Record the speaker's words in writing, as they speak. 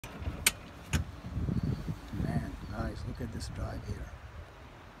look at this drive here.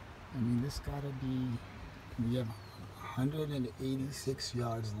 I mean, this gotta be, we have 186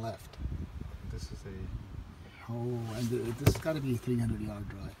 yards left. This is a... Oh, and this has gotta be a 300-yard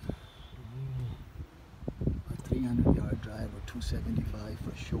drive. A 300-yard drive or 275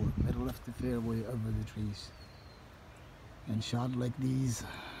 for sure. Middle of the fairway over the trees. And shots like these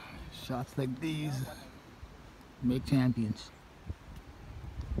make champions.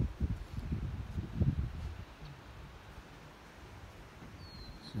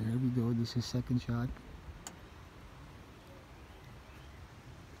 So here we go, this is second shot.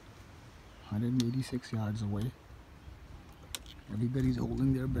 186 yards away. Everybody's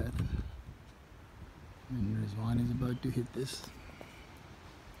holding their breath. And Rizwan is about to hit this.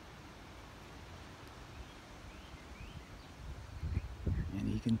 And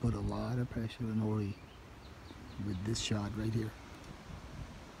he can put a lot of pressure on Ori with this shot right here.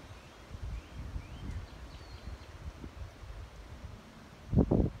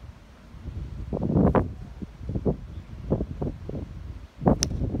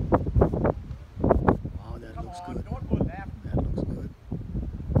 Wow, that looks good. That looks good.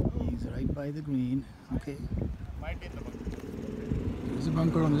 He's right by the green. Okay. There's a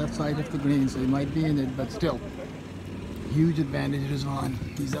bunker on the left side of the green, so he might be in it, but still. Huge advantage is on.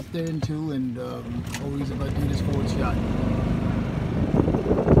 He's up there in two, and Ori's about to hit his fourth shot.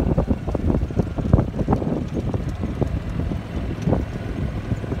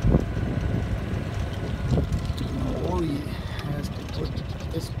 Now Ori has to put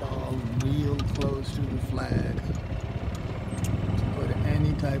this ball real close to the flag to put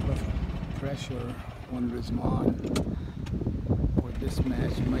any type of pressure on Rizwan, or this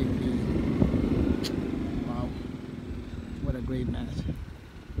match might be. Wow. What a great match.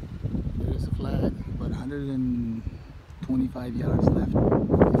 There is a flag, but 125 yards left, if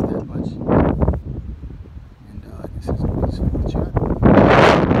that much. And this is Ori's fourth shot.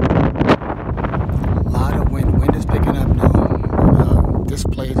 A lot of wind. Wind is picking up now. And, this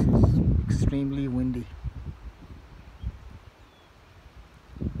place is extremely windy.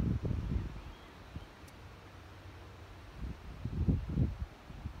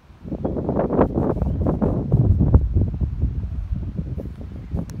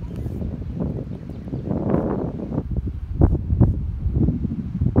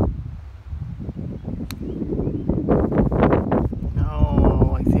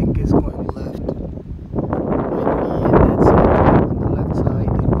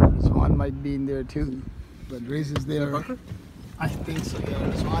 Being there too, but Riz is there. Bunker? I think so.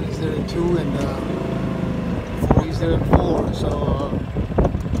 Yeah, Rizwan is there at 2, and Ori's there at 4. So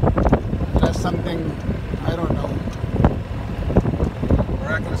that's something, I don't know.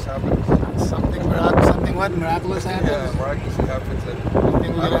 Miraculous happens. Something what? Miraculous happens? Yeah, miraculously happens. And I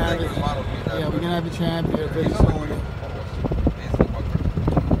think we're gonna have we're gonna have a champ here pretty soon.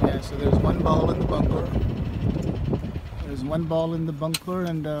 Yeah, so there's one ball in the bunker. There's one ball in the bunker,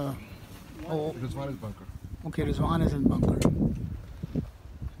 and oh, Rizwan is bunker. Okay, Rizwan is in bunker.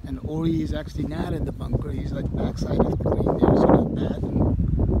 And Ori is actually not in the bunker. He's like backside of the green there, so not bad. And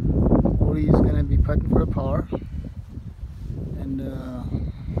Ori is going to be putting for a par. And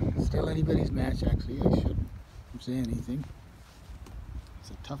still anybody's match, actually. I shouldn't say anything.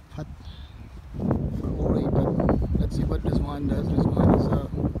 It's a tough putt for Ori, but let's see what Rizwan does. Rizwan is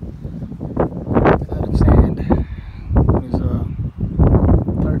out of sand. There's a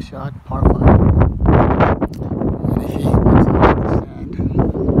third shot, par 5. And if he puts it in the sand,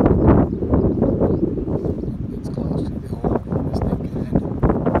 it's close to the hole. This thing can end.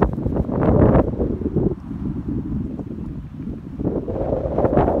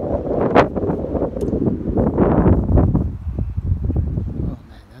 Oh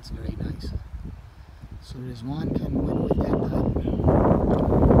man, that's very nice. So Rizwan can win with that putt.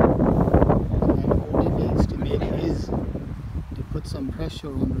 And Ori needs to make his, to put some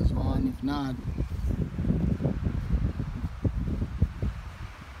pressure on Rizwan. If not,